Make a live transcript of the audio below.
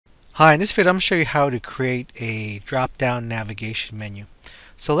Hi, in this video I'm going to show you how to create a drop-down navigation menu.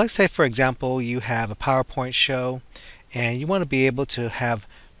 So let's say, for example, you have a PowerPoint show and you want to be able to have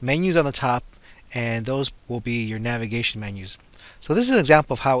menus on the top, and those will be your navigation menus. So this is an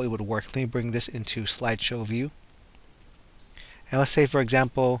example of how it would work. Let me bring this into slideshow view. And let's say, for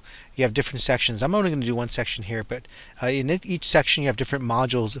example, you have different sections. I'm only going to do one section here, but in each section you have different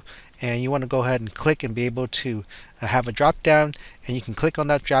modules, and you want to go ahead and click and be able to have a drop down, and you can click on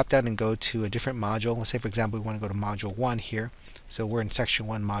that drop down and go to a different module. Let's say, for example, we want to go to module 1 here. So we're in section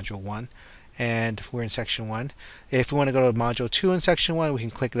 1, module 1, and we're in section 1. If we want to go to module 2 in section 1, we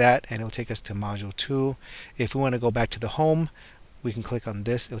can click that and it will take us to module 2. If we want to go back to the home, we can click on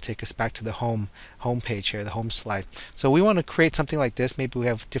this. It will take us back to the home page here, the home slide. So we want to create something like this. Maybe we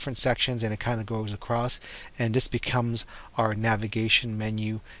have different sections and it kind of goes across, and this becomes our navigation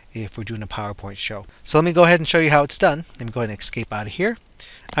menu if we're doing a PowerPoint show. So let me go ahead and show you how it's done. Let me go ahead and escape out of here.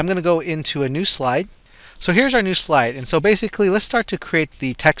 I'm going to go into a new slide. So here's our new slide, and so basically let's start to create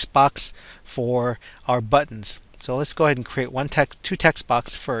the text box for our buttons. So let's go ahead and create two text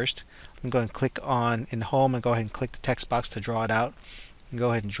boxes first. I'm going to click on in home and go ahead and click the text box to draw it out. And go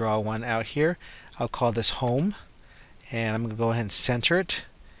ahead and draw one out here. I'll call this home, and I'm going to go ahead and center it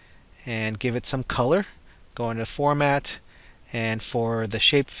and give it some color. Go into format, and for the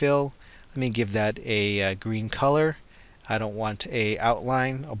shape fill, let me give that a green color. I don't want a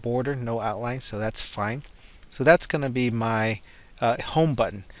outline, a border, no outline, so that's fine. So that's going to be my home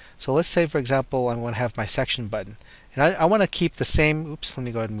button. So let's say, for example, I want to have my section button. And I want to keep the same, oops, let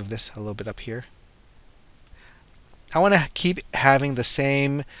me go ahead and move this a little bit up here. I want to keep having the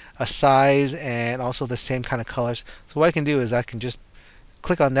same size and also the same kind of colors. So what I can do is I can just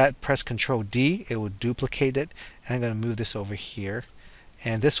click on that, press Control D, it will duplicate it, and I'm going to move this over here.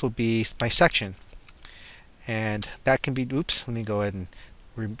 And this will be my section. And that can be, oops, let me go ahead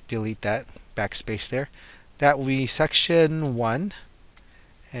and delete that, backspace there. That will be section 1.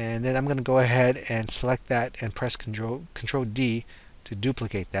 And then I'm going to go ahead and select that and press Control D to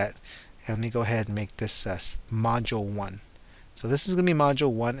duplicate that. And let me go ahead and make this module 1. So this is going to be module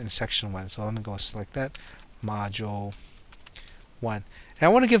 1 in section 1. So I'm going to go select that, module 1. And I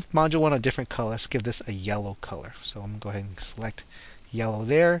want to give module 1 a different color. Let's give this a yellow color. So I'm going to go ahead and select yellow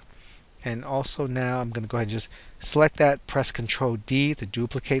there. And also now I'm going to go ahead and just select that, press Control D to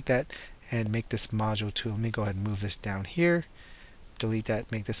duplicate that, and make this module 2. Let me go ahead and move this down here. Delete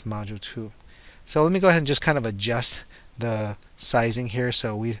that, make this module 2. So let me go ahead and just kind of adjust the sizing here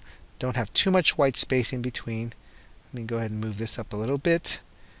so we don't have too much white space in between. Let me go ahead and move this up a little bit.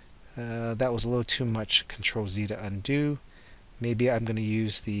 That was a little too much. Control Z to undo. Maybe I'm going to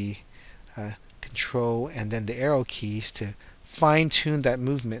use the Control and then the arrow keys to fine-tune that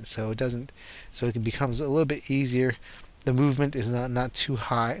movement so it becomes a little bit easier. The movement is not too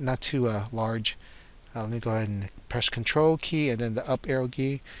high, not too large. Let me go ahead and press Control key and then the up arrow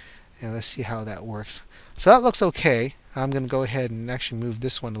key, and let's see how that works. So that looks okay. I'm going to go ahead and actually move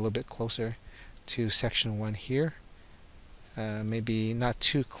this one a little bit closer to section 1 here. Maybe not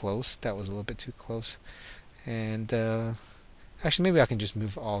too close. That was a little bit too close. And actually, maybe I can just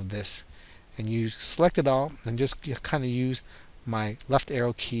move all of this. And you select it all and just kind of use my left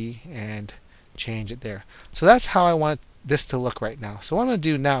arrow key and change it there. So that's how I want this to look right now. So what I'm going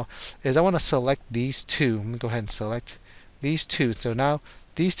to do now is I want to select these two. Let me go ahead and select these two. So now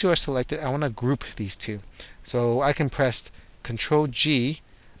these two are selected. I want to group these two. So I can press Control G.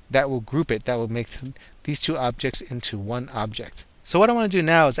 That will group it. That will make these two objects into one object. So what I want to do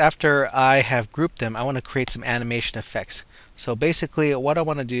now is, after I have grouped them, I want to create some animation effects. So basically what I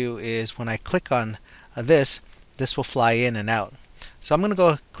want to do is when I click on this will fly in and out. So I'm going to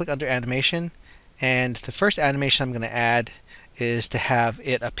go click under animation, and the first animation I'm going to add is to have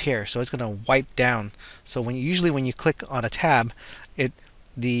it appear. So it's going to wipe down. So usually when you click on a tab,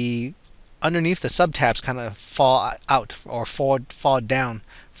 underneath the subtabs kind of fall out or fall down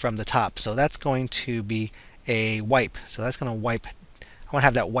from the top. So that's going to be a wipe. So that's going to wipe. I want to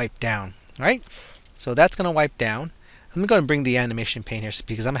have that wipe down, right? So that's going to wipe down. Let me go and bring the animation pane here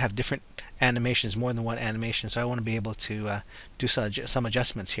because I'm going to have different animations, more than one animation, so I want to be able to do some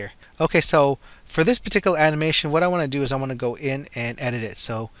adjustments here. Okay, so for this particular animation, what I want to do is I want to go in and edit it.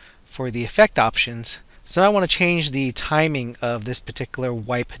 So for the effect options, so now I want to change the timing of this particular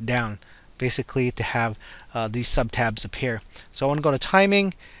wipe down, basically to have these subtabs appear. So I want to go to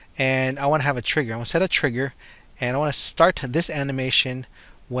timing, and I want to have a trigger. I want to set a trigger, and I want to start this animation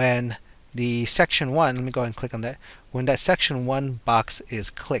when the section 1, let me go ahead and click on that, when that section 1 box is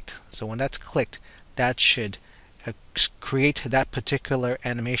clicked. So when that's clicked, that should create that particular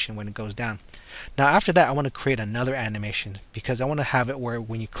animation when it goes down. Now after that I want to create another animation because I want to have it where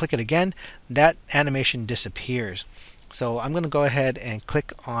when you click it again, that animation disappears. So I'm going to go ahead and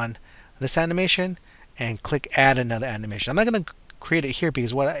click on this animation and click add another animation. I'm not going to create it here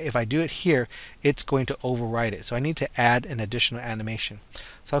because if I do it here, it's going to override it. So I need to add an additional animation.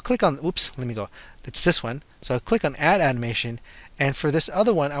 So I'll click on, oops, let me go. It's this one. So I'll click on add animation, and for this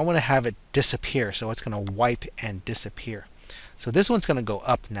other one I want to have it disappear. So it's going to wipe and disappear. So this one's going to go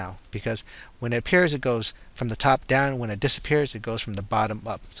up now because when it appears it goes from the top down. When it disappears it goes from the bottom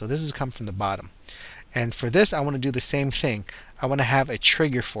up. So this has come from the bottom. And for this I want to do the same thing. I want to have a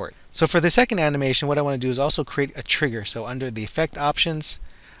trigger for it. So for the second animation, what I want to do is also create a trigger. So under the effect options,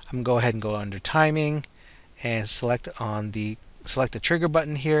 I'm going to go ahead and go under timing and select the trigger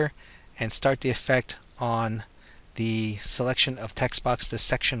button here and start the effect on the selection of text box, the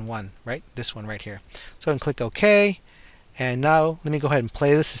section 1, right? This one right here. So I can click OK. And now let me go ahead and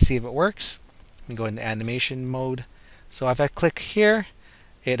play this to see if it works. Let me go into animation mode. So if I click here,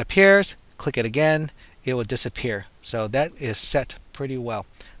 it appears. Click it again, it will disappear. So that is set pretty well.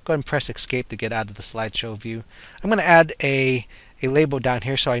 Go ahead and press escape to get out of the slideshow view. I'm going to add a label down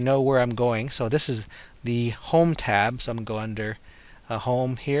here so I know where I'm going. So this is the home tab. So I'm going to go under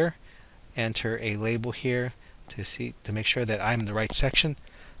home here, enter a label here to make sure that I'm in the right section.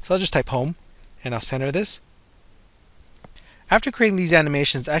 So I'll just type home and I'll center this. After creating these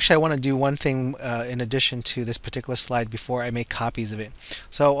animations, actually I want to do one thing in addition to this particular slide before I make copies of it.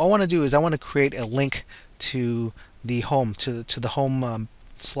 So all I want to do is I want to create a link to the home, to the home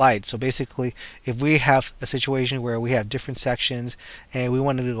slide. So basically, if we have a situation where we have different sections and we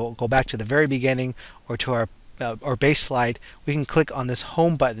want to go back to the very beginning or to our base slide, we can click on this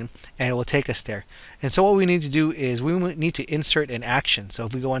home button and it will take us there. And so what we need to do is we need to insert an action. So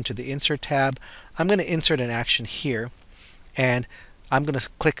if we go into the insert tab, I'm going to insert an action here. And I'm going to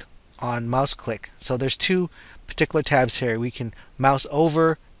click on mouse click. So there's two particular tabs here. We can mouse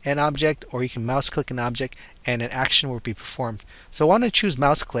over an object or you can mouse click an object and an action will be performed. So I want to choose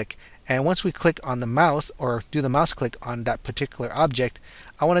mouse click, and once we click on the mouse or do the mouse click on that particular object,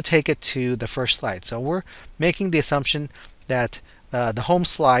 I want to take it to the first slide. So we're making the assumption that the home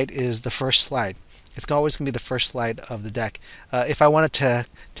slide is the first slide. It's always going to be the first slide of the deck. If I wanted to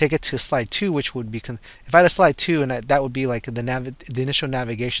take it to slide 2, which would be, if I had a slide 2 and that would be like the initial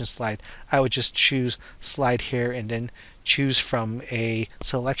navigation slide, I would just choose slide here and then choose from a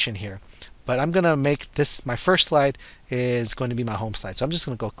selection here. But I'm going to make this, my first slide is going to be my home slide. So I'm just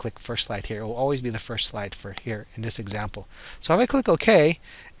going to go click first slide here. It will always be the first slide for here in this example. So if I click OK,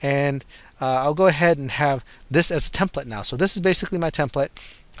 and I'll go ahead and have this as a template now. So this is basically my template.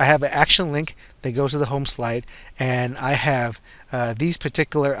 I have an action link that goes to the home slide, and I have these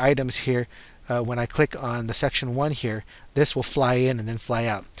particular items here. When I click on the section 1 here, this will fly in and then fly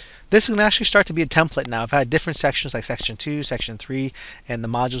out. This can actually start to be a template now. I've had different sections like section 2, section 3, and the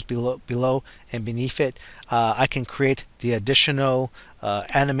modules below and beneath it. I can create the additional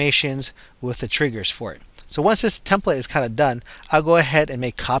animations with the triggers for it. So once this template is kind of done, I'll go ahead and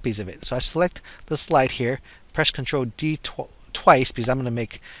make copies of it. So I select the slide here, press Ctrl D twice because I'm going to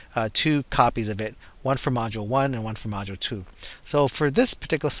make 2 copies of it, one for module 1 and one for module 2. So for this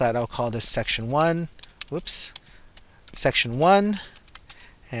particular slide, I'll call this section 1, whoops, section 1,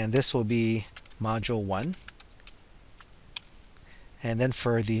 and this will be module 1. And then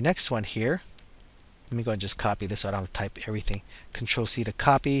for the next one here, let me go and just copy this so I don't have to type everything. Control C to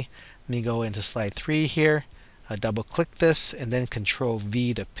copy. Let me go into slide 3 here, double click this, and then Control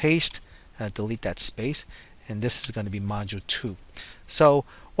V to paste, delete that space. And this is going to be module 2. So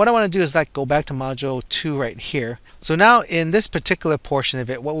what I want to do is go back to module 2 right here. So now in this particular portion of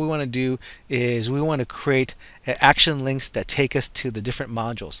it, what we want to do is we want to create action links that take us to the different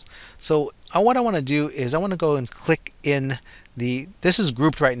modules. So what I want to do is I want to go and click in this is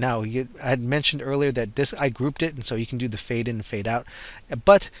grouped right now. I had mentioned earlier that I grouped it, and so you can do the fade in and fade out.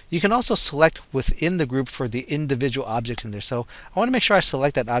 But you can also select within the group for the individual objects in there. So I want to make sure I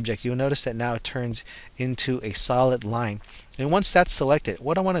select that object. You'll notice that now it turns into a solid line. And once that's selected,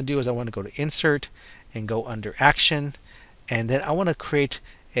 what I want to do is I want to go to Insert and go under Action, and then I want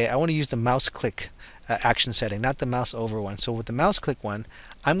to use the mouse click action setting, not the mouse over one. So with the mouse click one,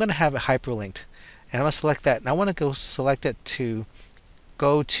 I'm going to have it hyperlinked. And I'm going to select that, and I want to go select it to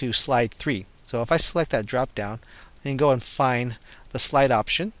go to slide 3. So if I select that drop down, then go and find the slide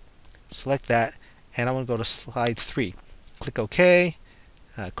option, select that, and I want to go to slide 3. Click OK,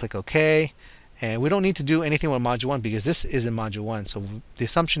 click OK, and we don't need to do anything with module 1 because this is in module 1. So the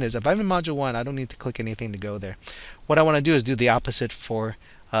assumption is if I'm in module 1, I don't need to click anything to go there. What I want to do is do the opposite for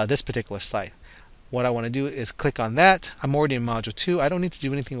this particular slide. what I want to do is click on that. I'm already in module 2. I don't need to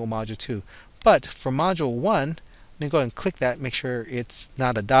do anything with module 2. But for module 1, let me go ahead and click that, make sure it's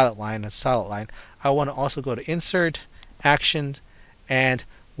not a dotted line, a solid line. I want to also go to Insert, Actions, and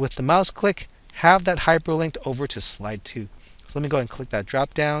with the mouse click, have that hyperlinked over to slide 2. So let me go ahead and click that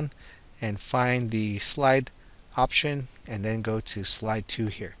drop down and find the slide option and then go to slide 2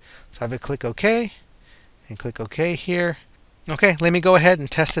 here. So I have to click OK and click OK here. Okay, let me go ahead and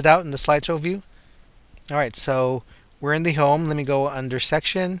test it out in the slideshow view. Alright, so we're in the home. Let me go under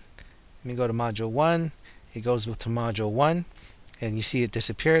section. Let me go to module 1. It goes to module 1 and you see it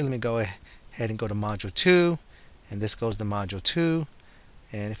disappear. Let me go ahead and go to module 2 and this goes to module 2.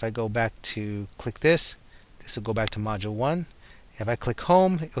 And if I go back to click this will go back to module 1. If I click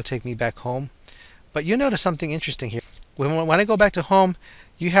home, it will take me back home. But you notice something interesting here. When I go back to home,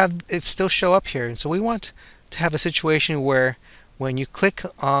 you have it still show up here. And so we want to have a situation where when you click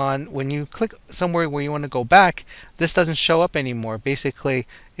somewhere where you want to go back, this doesn't show up anymore. Basically,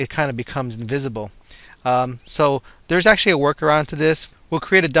 it kind of becomes invisible. So there's actually a workaround to this. We'll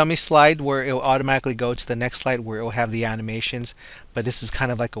create a dummy slide where it will automatically go to the next slide where it will have the animations. But this is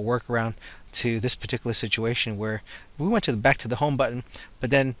kind of like a workaround to this particular situation where we went back to the home button, but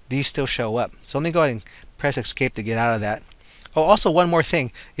then these still show up. So let me go ahead and press escape to get out of that. Oh, also one more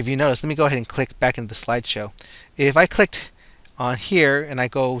thing. If you notice, let me go ahead and click back into the slideshow. If I clicked on here and I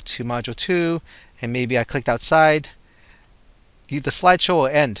go to module 2 and maybe I clicked outside, the slideshow will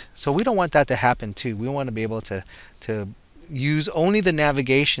end. So we don't want that to happen too. We want to be able to use only the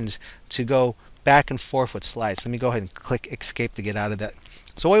navigations to go back and forth with slides. Let me go ahead and click escape to get out of that.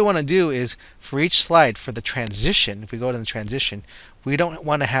 So what we want to do is for each slide, for the transition, if we go to the transition, we don't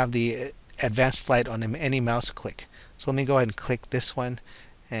want to have the advanced slide on any mouse click. So let me go ahead and click this one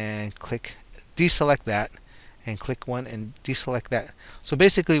and click deselect that and click one and deselect that. So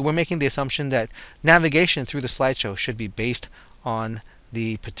basically we're making the assumption that navigation through the slideshow should be based on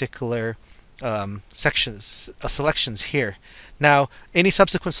the particular selections here. Now any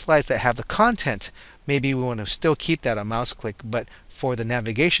subsequent slides that have the content, maybe we want to still keep that on mouse click, but for the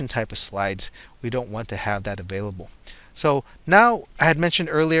navigation type of slides we don't want to have that available. So now I had mentioned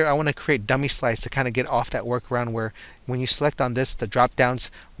earlier I want to create dummy slides to kind of get off that workaround where when you select on this the drop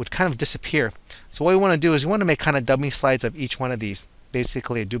downs would kind of disappear. So what we want to do is we want to make kind of dummy slides of each one of these,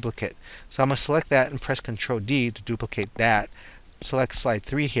 basically a duplicate. So I'm going to select that and press Ctrl D to duplicate that. Select slide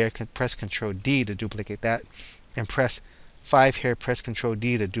 3 here, press Ctrl D to duplicate that, and press 5 here, press Ctrl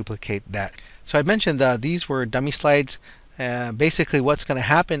D to duplicate that. So I mentioned these were dummy slides. Basically what's going to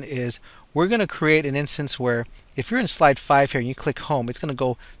happen is we're going to create an instance where if you're in slide 5 here and you click home, it's going to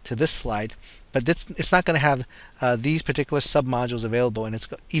go to this slide, but it's not going to have these particular submodules available, and it's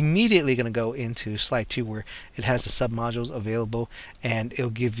immediately going to go into slide 2 where it has the submodules available, and it'll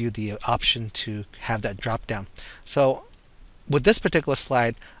give you the option to have that drop down. So with this particular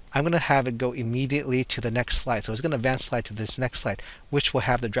slide, I'm going to have it go immediately to the next slide. So it's going to advance slide to this next slide, which will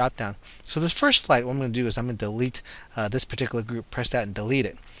have the drop down. So this first slide, what I'm going to do is I'm going to delete this particular group, press that and delete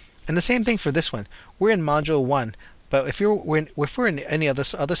it. And the same thing for this one. We're in module 1, but if we're in any other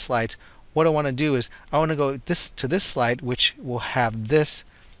slides, what I want to do is I want to go to this slide, which will have this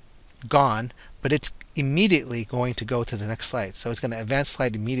gone, but it's immediately going to go to the next slide. So it's going to advance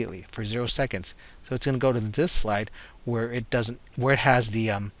slide immediately for 0 seconds. So it's going to go to this slide where it has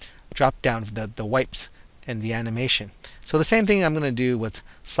the drop down, the wipes and the animation. So the same thing I'm going to do with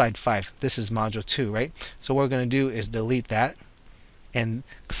slide 5. This is module 2, right? So what we're going to do is delete that and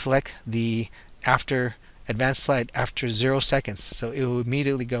select the advanced slide after 0 seconds. So it will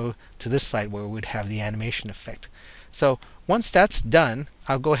immediately go to this slide where it would have the animation effect. So once that's done,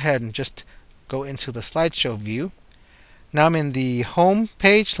 I'll go ahead and just go into the slideshow view. Now I'm in the home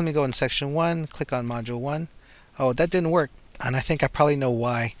page. Let me go in section 1, click on module 1. Oh, that didn't work, and I think I probably know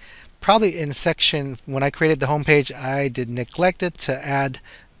why. Probably in section, when I created the home page, I did neglect it to add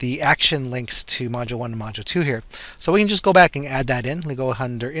the action links to module 1 and module 2 here. So we can just go back and add that in. We go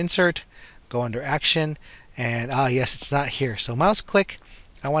under insert, go under action, and yes, it's not here. So mouse click.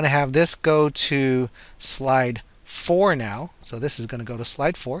 I want to have this go to slide 4 now. So this is going to go to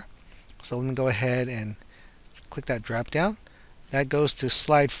slide 4. So let me go ahead and click that drop down. That goes to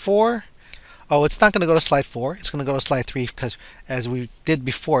slide 4. Oh, it's not going to go to slide 4. It's going to go to slide 3 because as we did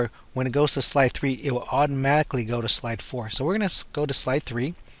before, when it goes to slide 3, it will automatically go to slide 4. So we're going to go to slide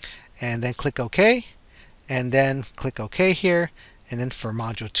 3 and then click OK, and then click OK here. And then for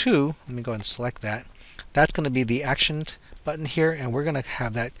module 2, let me go ahead and select that. That's going to be the action button here, and we're going to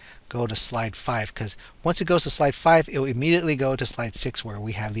have that go to slide 5 because once it goes to slide 5, it will immediately go to slide 6 where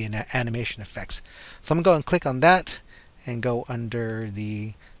we have the animation effects. So I'm going to go and click on that and go under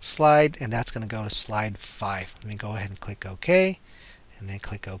the slide, and that's going to go to slide 5. Let me go ahead and click OK, and then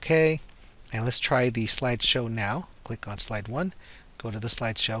click OK. And let's try the slideshow now. Click on slide 1, go to the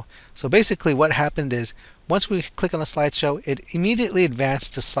slideshow. So basically what happened is once we click on the slideshow, it immediately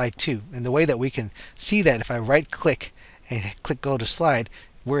advanced to slide 2. And the way that we can see that, if I right click and click go to slide,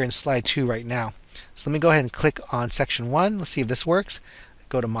 we're in slide 2 right now. So let me go ahead and click on section 1. Let's see if this works.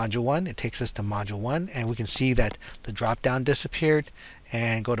 Go to module 1. It takes us to module 1, and we can see that the drop down disappeared.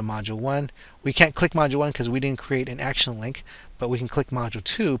 And go to module 1. We can't click module 1 because we didn't create an action link, but we can click module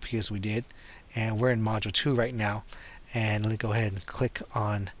 2 because we did. And we're in module 2 right now. And let me go ahead and click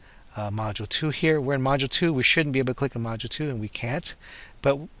on module 2 here. We're in module 2. We shouldn't be able to click on module 2, and we can't.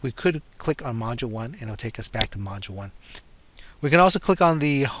 But we could click on module 1, and it'll take us back to module 1. We can also click on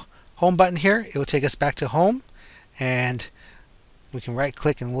the home button here. It will take us back to home. And we can right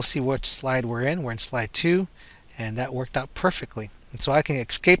click, and we'll see which slide we're in. We're in slide 2, and that worked out perfectly. And so I can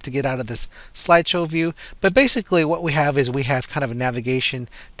escape to get out of this slideshow view. But basically what we have is we have kind of a navigation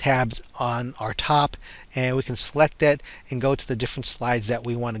tabs on our top, and we can select that and go to the different slides that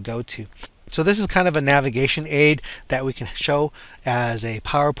we want to go to. So this is kind of a navigation aid that we can show as a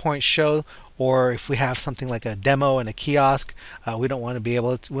PowerPoint show, or if we have something like a demo and a kiosk, we don't want to be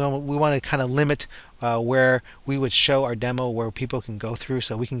able to, we want to kind of limit where we would show our demo where people can go through,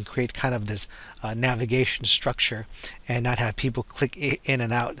 so we can create kind of this navigation structure and not have people click in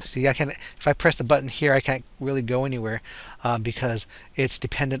and out. See, I can, if I press the button here, I can't really go anywhere because it's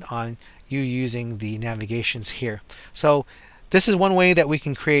dependent on you using the navigations here. So this is one way that we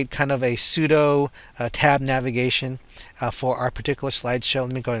can create kind of a pseudo tab navigation for our particular slideshow.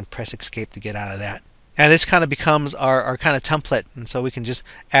 Let me go ahead and press escape to get out of that. And this kind of becomes our kind of template, and so we can just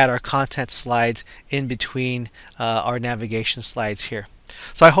add our content slides in between our navigation slides here.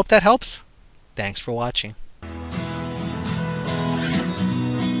 So I hope that helps. Thanks for watching.